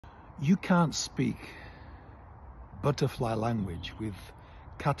You can't speak butterfly language with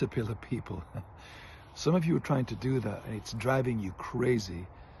caterpillar people. Some of you are trying to do that and it's driving you crazy,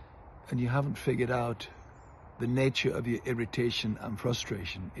 and you haven't figured out the nature of your irritation and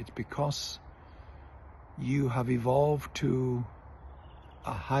frustration. It's because you have evolved to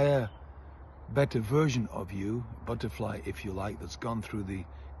a higher, better version of you, butterfly if you like, that's gone through the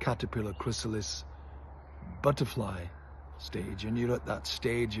caterpillar chrysalis butterfly stage, and you're at that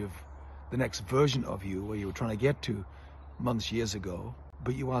stage of the next version of you where you were trying to get to months, years ago,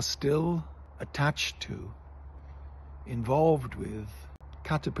 but you are still attached to, involved with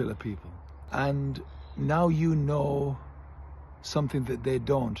caterpillar people. And now you know something that they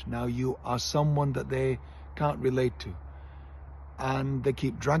don't. Now you are someone that they can't relate to. And they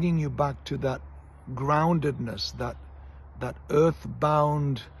keep dragging you back to that groundedness, that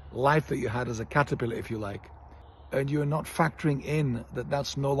earthbound life that you had as a caterpillar, if you like. And you're not factoring in that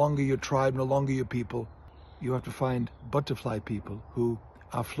that's no longer your tribe, no longer your people. You have to find butterfly people who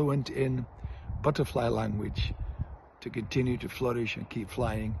are fluent in butterfly language to continue to flourish and keep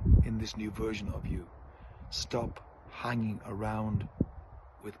flying in this new version of you. Stop hanging around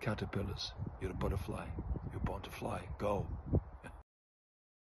with caterpillars. You're a butterfly. You're born to fly. Go.